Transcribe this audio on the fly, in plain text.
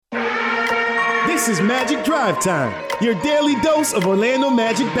This is Magic Drive Time, your daily dose of Orlando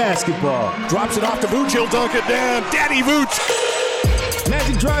Magic basketball. Drops it off to Vooch, he'll dunk it down. Daddy Vooch!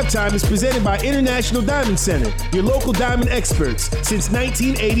 Magic Drive Time is presented by International Diamond Center, your local diamond experts since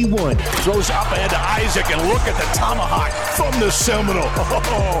 1981. Throws up ahead to Isaac, and look at the tomahawk from the Seminole.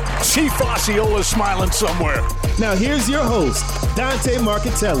 Oh, Chief Osceola's smiling somewhere. Now here's your host, Dante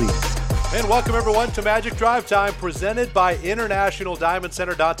Marchitelli. And welcome everyone to Magic Drive Time, presented by International Diamond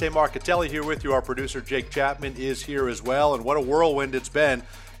Center. Dante Marchitelli here with you. Our producer Jake Chapman is here as well. And what a whirlwind it's been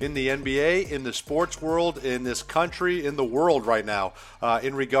in the NBA, in the sports world, in this country, in the world right now,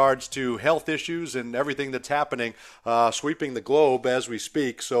 in regards to health issues and everything that's happening, sweeping the globe as we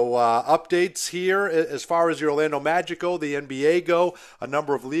speak. So updates here as far as the Orlando Magic go, the NBA go, a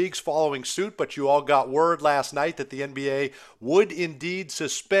number of leagues following suit, but you all got word last night that the NBA would indeed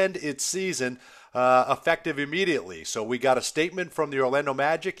suspend its season effective immediately. So we got a statement from the Orlando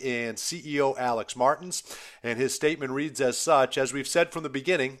Magic and CEO Alex Martins, and his statement reads as such: as we've said from the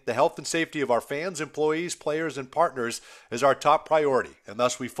beginning, the health and safety of our fans, employees, players, and partners is our top priority, and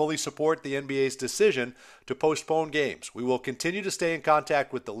thus we fully support the NBA's decision to postpone games. We will continue to stay in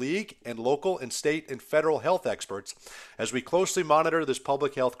contact with the league and local and state and federal health experts as we closely monitor this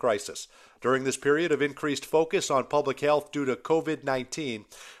public health crisis. During this period of increased focus on public health due to COVID-19,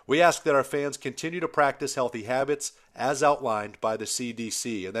 we ask that our fans continue to practice healthy habits as outlined by the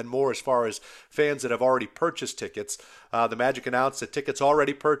CDC. And then more as far as fans that have already purchased tickets. The Magic announced that tickets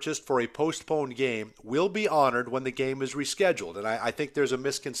already purchased for a postponed game will be honored when the game is rescheduled. And I think there's a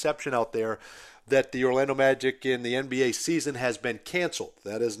misconception out there that the Orlando Magic in the NBA season has been canceled.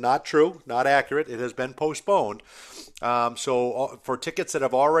 That is not true, not accurate. It has been postponed. So for tickets that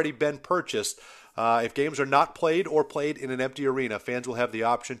have already been purchased, if games are not played or played in an empty arena, fans will have the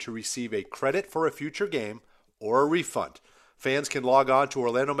option to receive a credit for a future game or a refund. Fans can log on to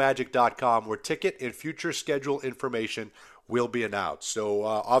orlandomagic.com where ticket and future schedule information will be announced. So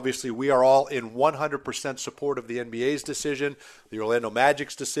obviously we are all in 100% support of the NBA's decision, the Orlando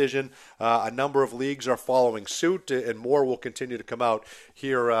Magic's decision. A number of leagues are following suit, and more will continue to come out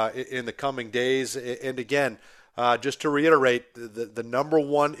here in the coming days. And again, just to reiterate, the number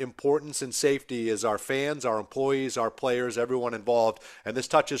one importance in safety is our fans, our employees, our players, everyone involved. And this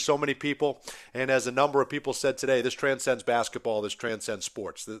touches so many people. And as a number of people said today, this transcends basketball, this transcends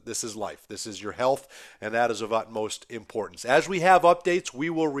sports. This is life. This is your health, and that is of utmost importance. As we have updates, we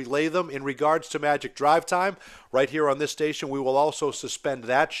will relay them in regards to Magic Drive Time. Right here on this station, we will also suspend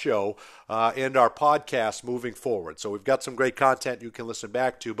that show and our podcast moving forward. So we've got some great content you can listen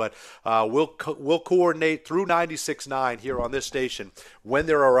back to, but we'll coordinate through 96.9 here on this station when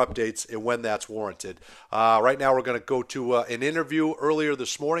there are updates and when that's warranted. Right now we're going to go to an interview. Earlier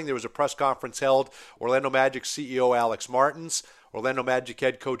this morning there was a press conference held. Orlando Magic CEO Alex Martins, Orlando Magic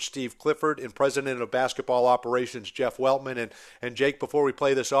head coach Steve Clifford, and president of basketball operations Jeff Weltman. And Jake, before we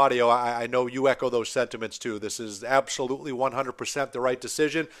play this audio, I know you echo those sentiments too. This is absolutely 100% the right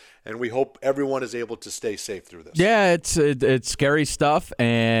decision, and we hope everyone is able to stay safe through this. Yeah, it's scary stuff,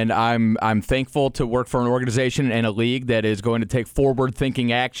 and I'm thankful to work for an organization and a league that is going to take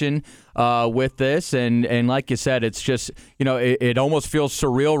forward-thinking action with this. And like you said, it's just, it almost feels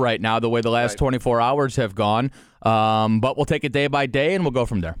surreal right now the way the last 24 hours have gone. But we'll take it day by day, and we'll go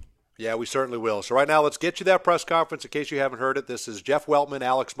from there. Yeah, we certainly will. So right now, let's get you that press conference. In case you haven't heard it, this is Jeff Weltman,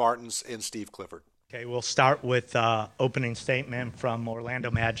 Alex Martins, and Steve Clifford. Okay, we'll start with opening statement from Orlando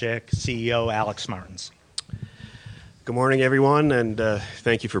Magic CEO Alex Martins. Good morning, everyone, and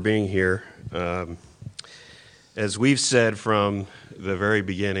thank you for being here. As we've said from the very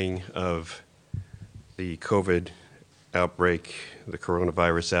beginning of the COVID outbreak, the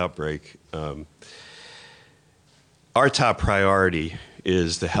coronavirus outbreak, our top priority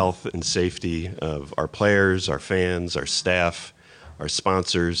is the health and safety of our players, our fans, our staff, our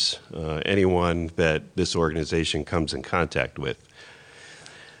sponsors, anyone that this organization comes in contact with.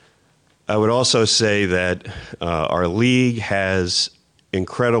 I would also say that our league has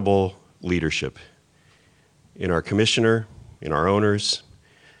incredible leadership in our commissioner, in our owners,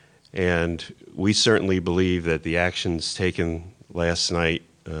 and we certainly believe that the actions taken last night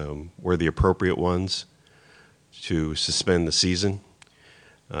were the appropriate ones to suspend the season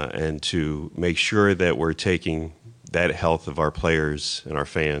and to make sure that we're taking that health of our players and our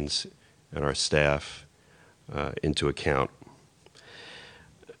fans and our staff into account.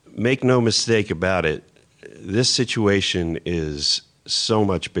 Make no mistake about it, this situation is so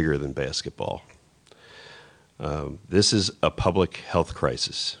much bigger than basketball. This is a public health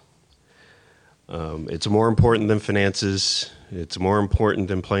crisis. It's more important than finances. It's more important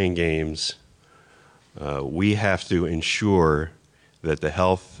than playing games. We have to ensure that the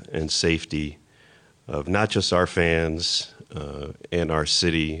health and safety of not just our fans and our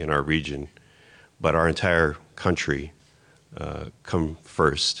city and our region, but our entire country come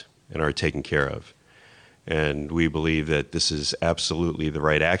first and are taken care of. And we believe that this is absolutely the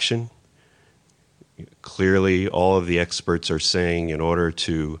right action. Clearly, all of the experts are saying in order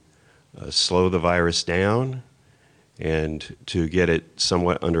to slow the virus down and to get it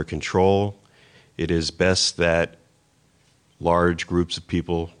somewhat under control, it is best that large groups of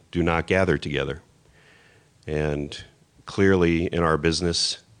people do not gather together. And clearly in our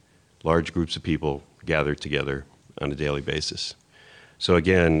business, large groups of people gather together on a daily basis. So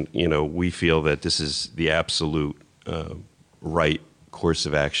again, we feel that this is the absolute right course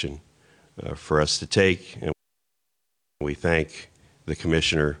of action for us to take. And we thank the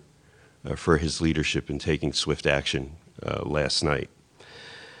commissioner for his leadership in taking swift action last night.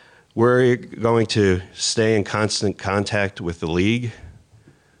 We're going to stay in constant contact with the league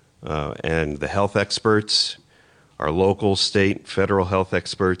and the health experts, our local, state, federal health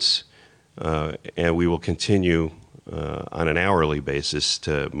experts, and we will continue on an hourly basis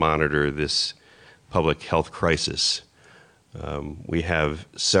to monitor this public health crisis. We have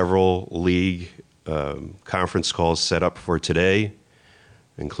several league conference calls set up for today,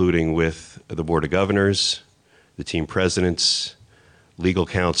 including with the Board of Governors, the team presidents, legal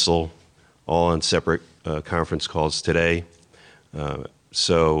counsel, all on separate conference calls today.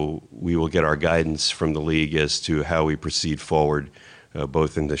 So we will get our guidance from the league as to how we proceed forward,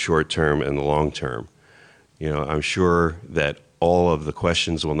 both in the short term and the long term. I'm sure that all of the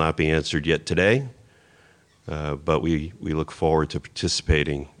questions will not be answered yet today, but we look forward to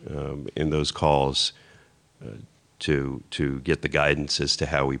participating in those calls to get the guidance as to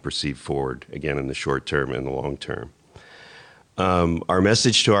how we proceed forward, again, in the short term and the long term. Our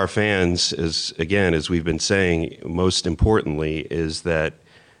message to our fans is, again, as we've been saying, most importantly, is that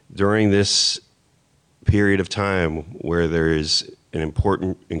during this period of time where there is an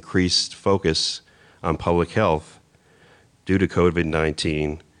important increased focus on public health due to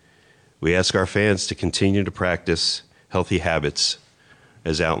COVID-19, we ask our fans to continue to practice healthy habits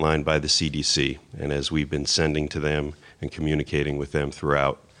as outlined by the CDC and as we've been sending to them and communicating with them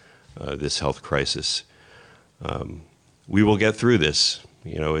throughout this health crisis. We will get through this.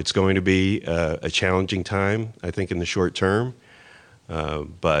 It's going to be a challenging time, I think, in the short term,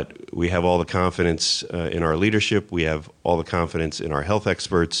 but we have all the confidence in our leadership. We have all the confidence in our health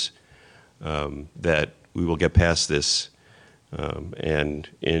experts that we will get past this, and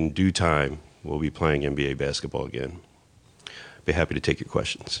in due time, we'll be playing NBA basketball again. Be happy to take your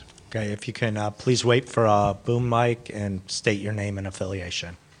questions. Okay, if you can please wait for a boom mic and state your name and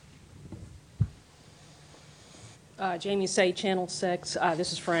affiliation. Jamie Say, Channel 6.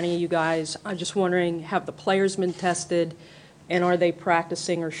 This is for any of you guys. I'm just wondering, have the players been tested, and are they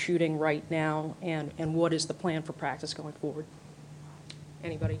practicing or shooting right now, and what is the plan for practice going forward?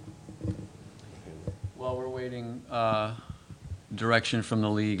 Anybody? Well, we're waiting direction from the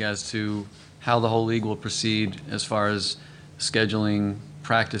league as to how the whole league will proceed as far as scheduling,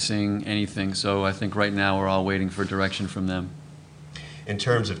 practicing, anything. So I think right now we're all waiting for direction from them. In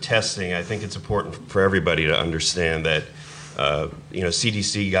terms of testing, I think it's important for everybody to understand that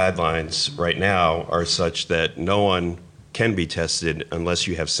CDC guidelines right now are such that no one can be tested unless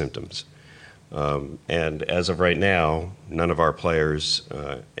you have symptoms. And as of right now, none of our players,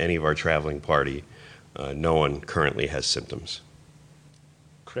 any of our traveling party, no one currently has symptoms.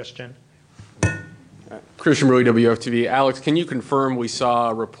 Christian? Christian Brody, WFTV. Alex, can you confirm we saw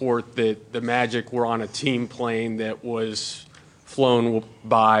a report that the Magic were on a team plane that was flown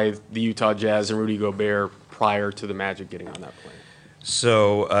by the Utah Jazz and Rudy Gobert prior to the Magic getting on that plane?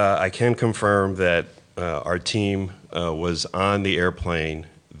 So I can confirm that our team was on the airplane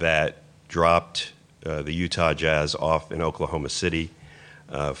that dropped the Utah Jazz off in Oklahoma City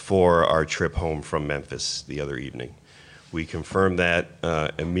for our trip home from Memphis the other evening. We confirmed that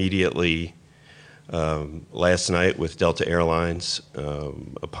immediately last night with Delta Airlines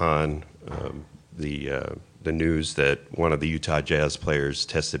upon the news that one of the Utah Jazz players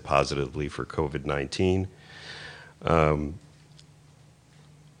tested positively for COVID-19.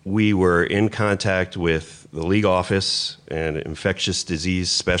 We were in contact with the league office and infectious disease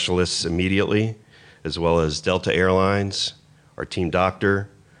specialists immediately, as well as Delta Airlines, our team doctor,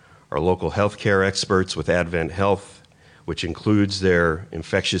 our local healthcare experts with Advent Health, which includes their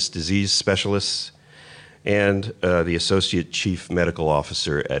infectious disease specialists, and the Associate Chief Medical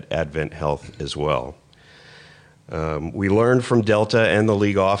Officer at Advent Health as well. We learned from Delta and the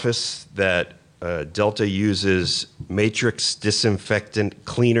league office that Delta uses Matrix Disinfectant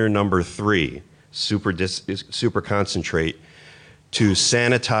Cleaner number 3, super concentrate, to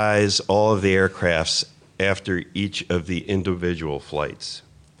sanitize all of the aircrafts after each of the individual flights.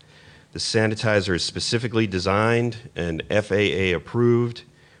 The sanitizer is specifically designed and FAA approved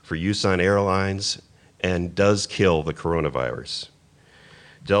for use on airlines and does kill the coronavirus.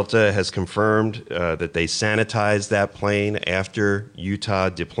 Delta has confirmed that they sanitized that plane after Utah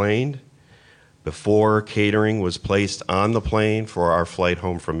deplaned, before catering was placed on the plane for our flight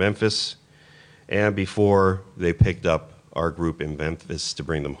home from Memphis, and before they picked up our group in Memphis to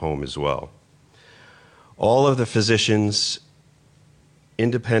bring them home as well. All of the physicians,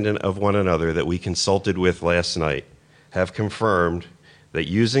 independent of one another, that we consulted with last night have confirmed that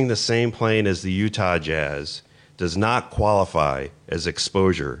using the same plane as the Utah Jazz does not qualify as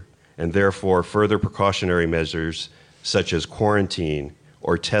exposure, and therefore further precautionary measures such as quarantine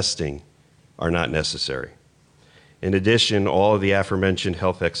or testing are not necessary. In addition, all of the aforementioned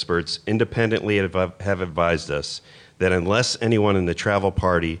health experts independently have advised us that unless anyone in the travel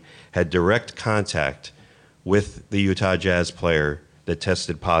party had direct contact with the Utah Jazz player that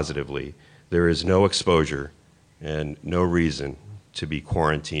tested positively, there is no exposure and no reason to be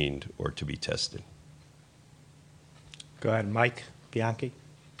quarantined or to be tested. Go ahead, Mike Bianchi.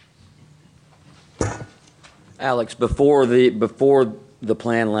 Alex, before the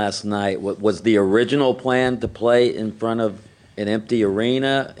plan last night, was the original plan to play in front of an empty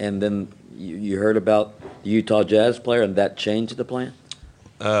arena, and then you heard about the Utah Jazz player, and that changed the plan?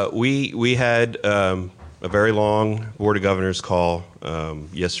 We had a very long Board of Governors call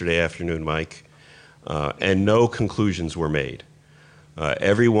yesterday afternoon, Mike, and no conclusions were made.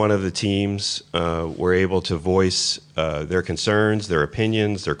 Every one of the teams were able to voice their concerns, their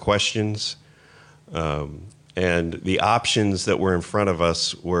opinions, their questions, and the options that were in front of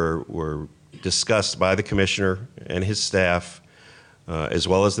us were discussed by the commissioner and his staff, as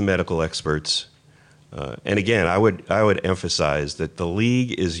well as the medical experts. And again, I would emphasize that the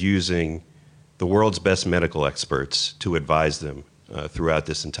league is using the world's best medical experts to advise them throughout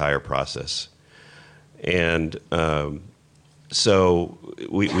this entire process. And so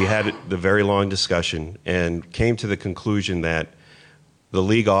we had the very long discussion and came to the conclusion that the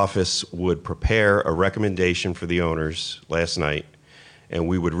league office would prepare a recommendation for the owners last night, and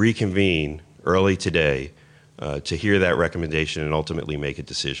we would reconvene early today to hear that recommendation and ultimately make a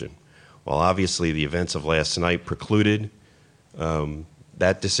decision. While obviously the events of last night precluded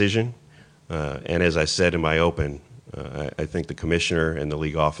that decision, and as I said in my open, I think the commissioner and the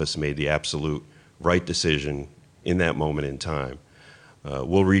league office made the absolute right decision in that moment in time.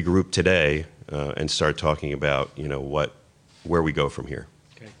 We'll regroup today and start talking about, where we go from here.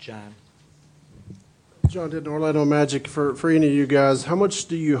 Okay, John. John Denton, Orlando Magic. For any of you guys, how much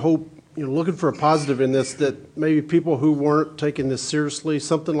do you hope, looking for a positive in this, that maybe people who weren't taking this seriously,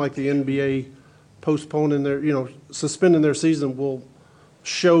 something like the NBA postponing their, suspending their season, will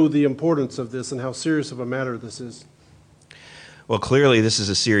show the importance of this and how serious of a matter this is? Well, clearly this is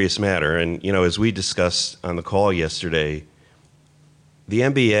a serious matter, and as we discussed on the call yesterday, the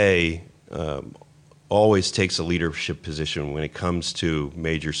NBA always takes a leadership position when it comes to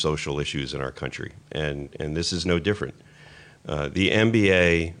major social issues in our country, and this is no different. The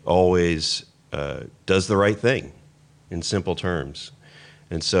NBA always does the right thing, in simple terms,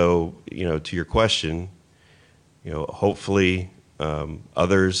 and so to your question, hopefully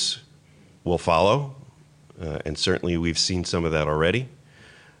others will follow. And certainly we've seen some of that already.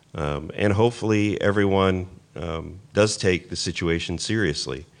 And hopefully everyone does take the situation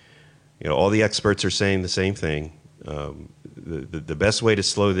seriously. All the experts are saying the same thing. The best way to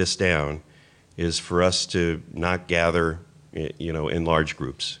slow this down is for us to not gather, in large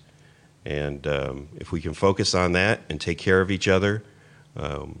groups. And if we can focus on that and take care of each other,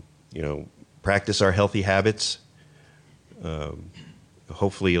 practice our healthy habits,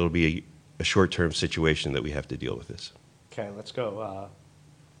 hopefully it'll be a short-term situation that we have to deal with this. Okay, let's go.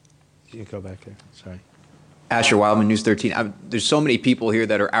 You can go back there. Sorry. Asher Wildman, News 13. There's so many people here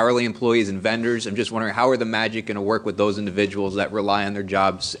that are hourly employees and vendors. I'm just wondering, how are the Magic going to work with those individuals that rely on their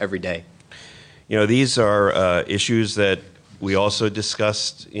jobs every day? These are issues that we also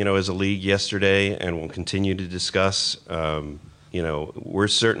discussed, as a league yesterday, and will continue to discuss. We're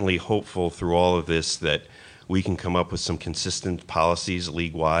certainly hopeful through all of this that we can come up with some consistent policies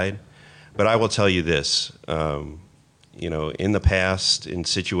league-wide. But I will tell you this, in the past, in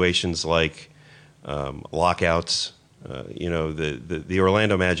situations like lockouts, the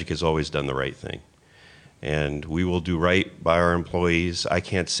Orlando Magic has always done the right thing. And we will do right by our employees. I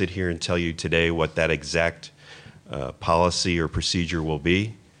can't sit here and tell you today what that exact policy or procedure will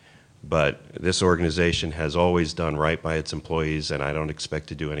be, but this organization has always done right by its employees, and I don't expect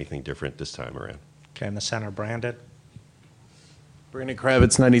to do anything different this time around. Okay, in the center, Brandon. Brandon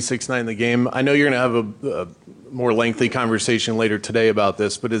Kravitz, 96.9 The Game. I know you're going to have a more lengthy conversation later today about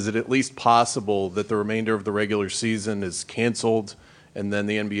this, but is it at least possible that the remainder of the regular season is canceled and then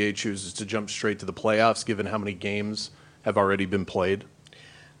the NBA chooses to jump straight to the playoffs, given how many games have already been played?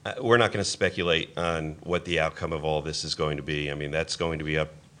 We're not going to speculate on what the outcome of all this is going to be. I mean, that's going to be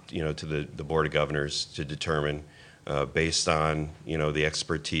up, to the Board of Governors to determine based on, the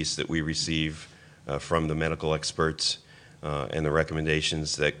expertise that we receive from the medical experts and the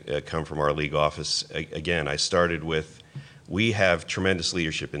recommendations that come from our league office. Again, I started with, we have tremendous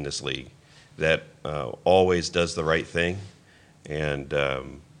leadership in this league that always does the right thing, and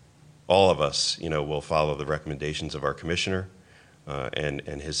all of us, will follow the recommendations of our commissioner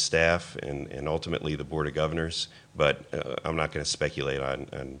and his staff and ultimately the Board of Governors, but I'm not going to speculate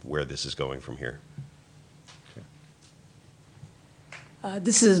on where this is going from here.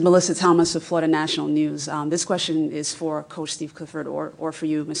 This is Melissa Thomas of Florida National News. This question is for Coach Steve Clifford or for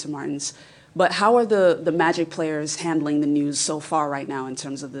you, Mr. Martins. But how are the Magic players handling the news so far right now in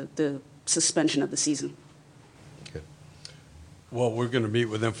terms of the suspension of the season? Well, we're going to meet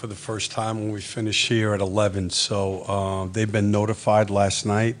with them for the first time when we finish here at 11. So they've been notified last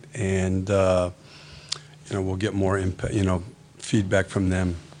night, and we'll get more feedback from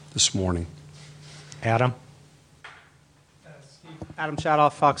them this morning. Adam? Adam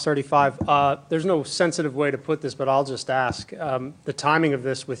Shadoff, Fox 35. There's no sensitive way to put this, but I'll just ask. The timing of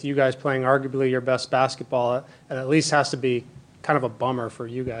this with you guys playing arguably your best basketball, it at least has to be kind of a bummer for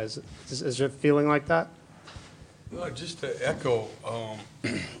you guys. Is it feeling like that? Well, just to echo,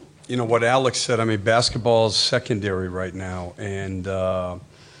 what Alex said, I mean, basketball is secondary right now. And,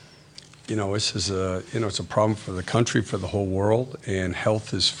 this is it's a problem for the country, for the whole world, and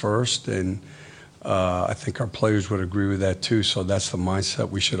health is first. And I think our players would agree with that too. So that's the mindset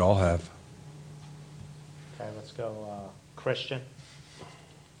we should all have. Okay, let's go Christian.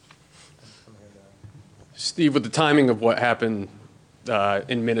 Steve, with the timing of what happened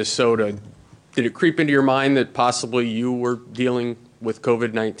in Minnesota, did it creep into your mind that possibly you were dealing with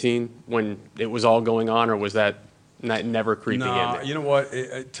COVID-19 when it was all going on, or was that never creeping in there? You know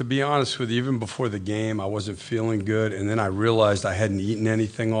what? To be honest with you, even before the game, I wasn't feeling good, and then I realized I hadn't eaten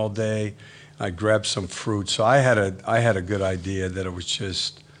anything all day. I grabbed some fruit, so I had a good idea that it was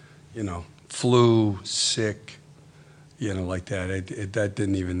just, flu, sick, like that. That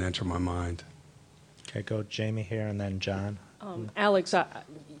didn't even enter my mind. Okay, go Jamie here, and then John. Alex,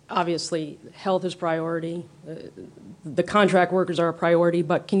 obviously, health is priority. The contract workers are a priority,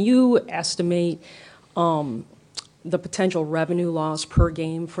 but can you estimate the potential revenue loss per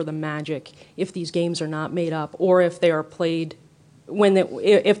game for the Magic if these games are not made up, or if they are played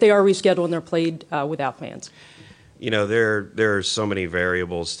if they are rescheduled and they're played without fans? There are so many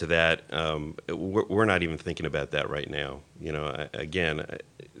variables to that. We're not even thinking about that right now. Again,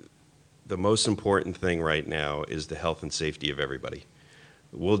 the most important thing right now is the health and safety of everybody.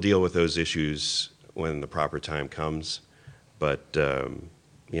 We'll deal with those issues when the proper time comes. But,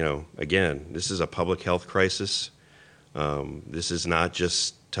 again, this is a public health crisis. This is not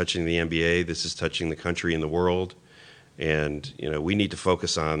just touching the NBA. This is touching the country and the world. And, we need to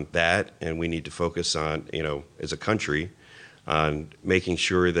focus on that, and we need to focus on, as a country, on making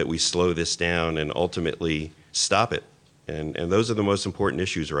sure that we slow this down and ultimately stop it. And those are the most important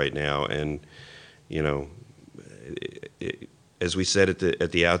issues right now. And, as we said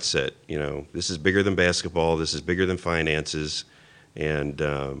at the outset, this is bigger than basketball. This is bigger than finances. And,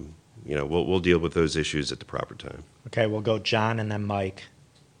 we'll deal with those issues at the proper time. Okay, we'll go John and then Mike.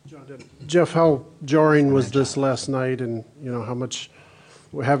 Jeff, how jarring was this last night, and how much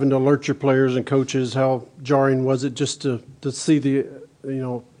having to alert your players and coaches? How jarring was it just to see the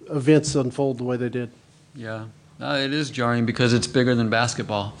events unfold the way they did? Yeah, it is jarring because it's bigger than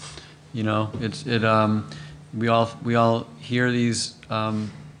basketball. We all hear these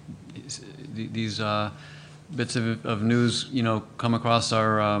bits of news come across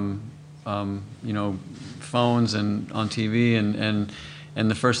our phones and on TV and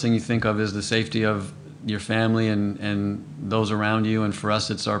the first thing you think of is the safety of your family and those around you. And for us,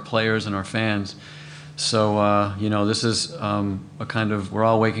 it's our players and our fans. So, this is we're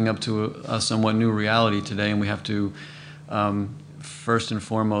all waking up to a somewhat new reality today, and we have to, first and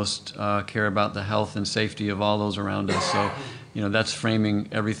foremost, care about the health and safety of all those around us. So, that's framing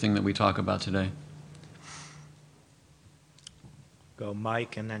everything that we talk about today. Go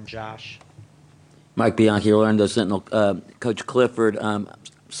Mike and then Josh. Mike Bianchi, Orlando Sentinel. Coach Clifford,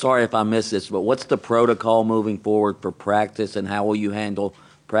 sorry if I missed this, but what's the protocol moving forward for practice, and how will you handle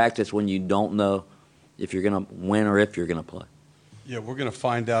practice when you don't know if you're going to win or if you're going to play? Yeah, we're going to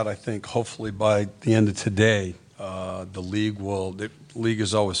find out, I think, hopefully by the end of today. The league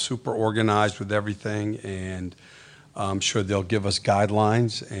is always super organized with everything, and I'm sure they'll give us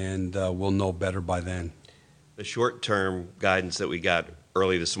guidelines, and we'll know better by then. The short-term guidance that we got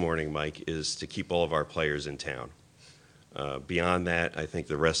early this morning, Mike, is to keep all of our players in town. Beyond that, I think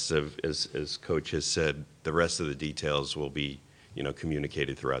the rest of, as Coach has said, the rest of the details will be,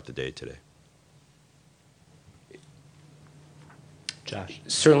 communicated throughout the day today. Josh.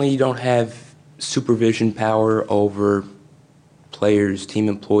 Certainly you don't have supervision power over players, team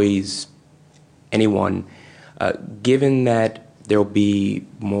employees, anyone. Given that there'll be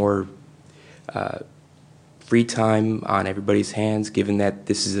more free time on everybody's hands, given that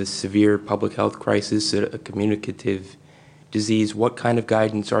this is a severe public health crisis, a communicative disease, what kind of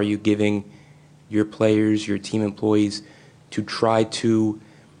guidance are you giving your players, your team employees, to try to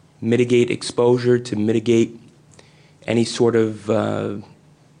mitigate exposure, to mitigate any sort of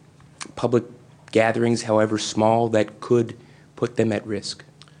public gatherings, however small, that could put them at risk?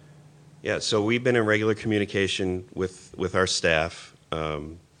 Yeah, so we've been in regular communication with our staff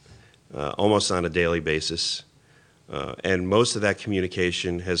almost on a daily basis. And most of that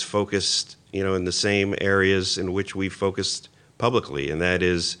communication has focused, in the same areas in which we've focused publicly, and that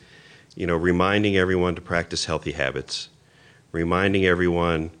is, reminding everyone to practice healthy habits, reminding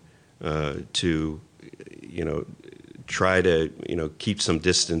everyone to, try to, keep some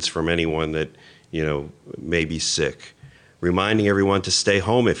distance from anyone that, may be sick, reminding everyone to stay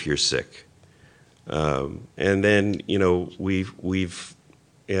home if you're sick. And then, we've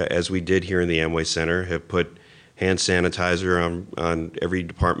as we did here in the Amway Center, have put hand sanitizer on every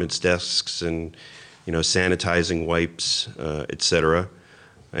department's desks and, sanitizing wipes, et cetera.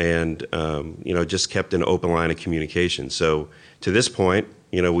 And, just kept an open line of communication. So to this point,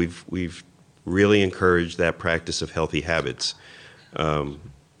 we've really encouraged that practice of healthy habits.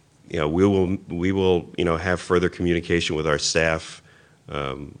 We will have further communication with our staff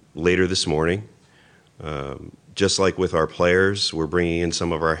later this morning. Just like with our players, we're bringing in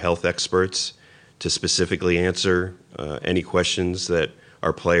some of our health experts to specifically answer any questions that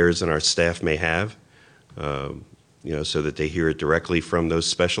our players and our staff may have, so that they hear it directly from those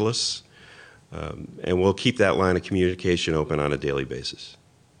specialists. And we'll keep that line of communication open on a daily basis.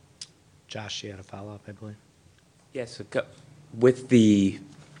 Josh, you had a follow-up, I believe? Yes. With the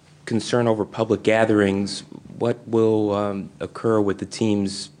concern over public gatherings, what will occur with the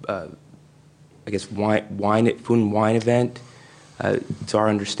team's, food and wine event? It's our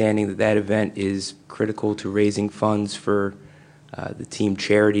understanding that event is critical to raising funds for the team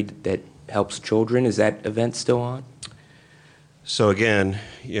charity that helps children. Is that event still on? So again,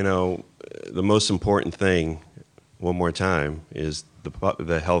 the most important thing, one more time, is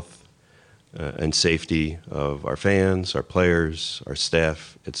the health and safety of our fans, our players, our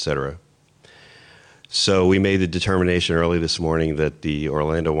staff, et cetera. So we made the determination early this morning that the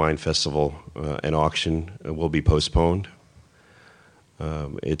Orlando Wine Festival and auction will be postponed.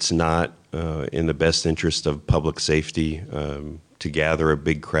 It's not in the best interest of public safety to gather a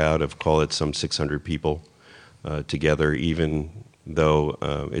big crowd of, call it, some 600 people together, even though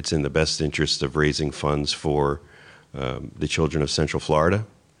it's in the best interest of raising funds for the children of Central Florida.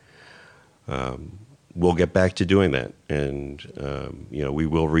 We'll get back to doing that, and we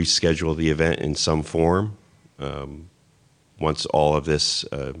will reschedule the event in some form once all of this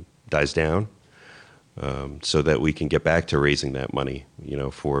dies down, so that we can get back to raising that money,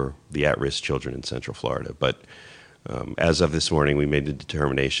 for the at-risk children in Central Florida. But as of this morning, we made the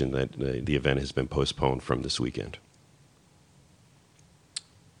determination that the event has been postponed from this weekend.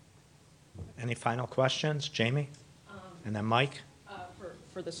 Any final questions? Jamie? And then Mike?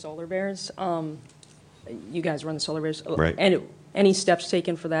 For the Solar Bears, you guys run the Solar Bears. Right. And any steps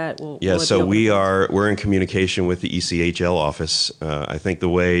taken for that? Yeah, so we're in communication with the ECHL office. I think the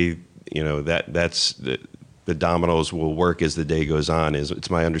way, that's the dominoes will work as the day goes on is it's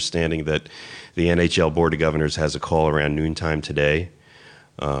my understanding that the NHL Board of Governors has a call around noontime today,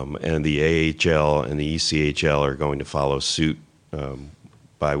 and the AHL and the ECHL are going to follow suit,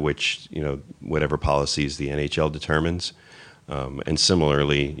 by which, whatever policies the NHL determines. And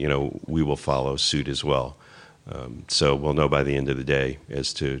similarly, we will follow suit as well. So we'll know by the end of the day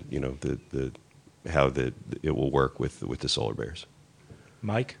as to, how it will work with the Solar Bears.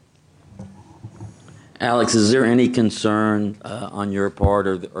 Mike? Alex, is there any concern on your part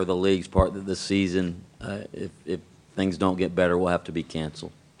or the league's part that this season, if things don't get better, will have to be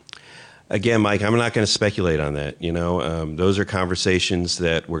canceled? Again, Mike, I'm not going to speculate on that. Those are conversations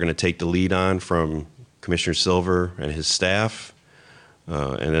that we're going to take the lead on from Commissioner Silver and his staff,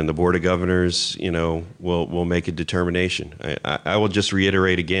 and then the Board of Governors, will make a determination. I will just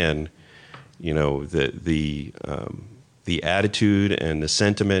reiterate again, the attitude and the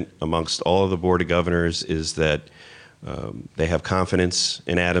sentiment amongst all of the Board of Governors is that they have confidence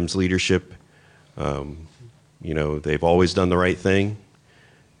in Adam's leadership. They've always done the right thing,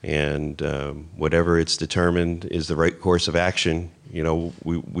 and whatever it's determined is the right course of action,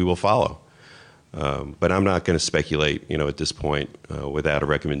 we will follow. But I'm not going to speculate, at this point, without a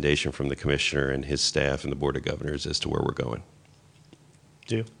recommendation from the commissioner and his staff and the Board of Governors as to where we're going.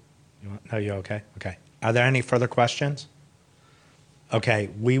 No, you okay? Okay. Are there any further questions? Okay,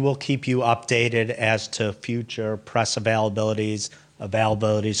 we will keep you updated as to future press availabilities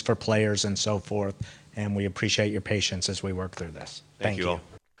for players and so forth, and we appreciate your patience as we work through this. Thank you all.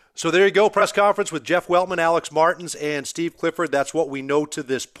 So there you go, press conference with Jeff Weltman, Alex Martins, and Steve Clifford. That's what we know to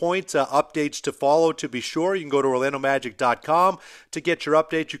this point. Updates to follow, to be sure. You can go to OrlandoMagic.com to get your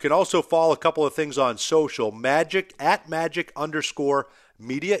updates. You can also follow a couple of things on social. Magic,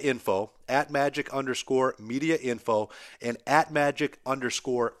 @Magic_Media Info, @Magic_Media Info, and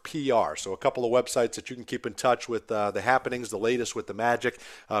 @Magic_PR. So a couple of websites that you can keep in touch with the happenings, the latest with the Magic.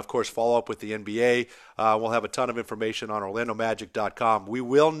 Of course, follow up with the NBA. We'll have a ton of information on OrlandoMagic.com. We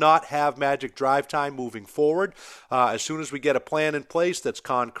will not have Magic Drive Time moving forward. As soon as we get a plan in place that's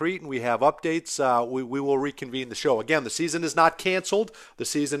concrete and we have updates, we will reconvene the show. Again, the season is not canceled. The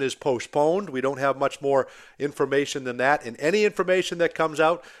season is postponed. We don't have much more information than that. And any information that comes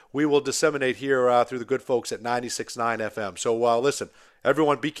out, we will disseminate here through the good folks at 96.9 FM. So listen,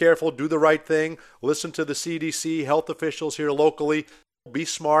 everyone, be careful, do the right thing, listen to the CDC, health officials here locally, be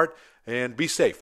smart, and be safe.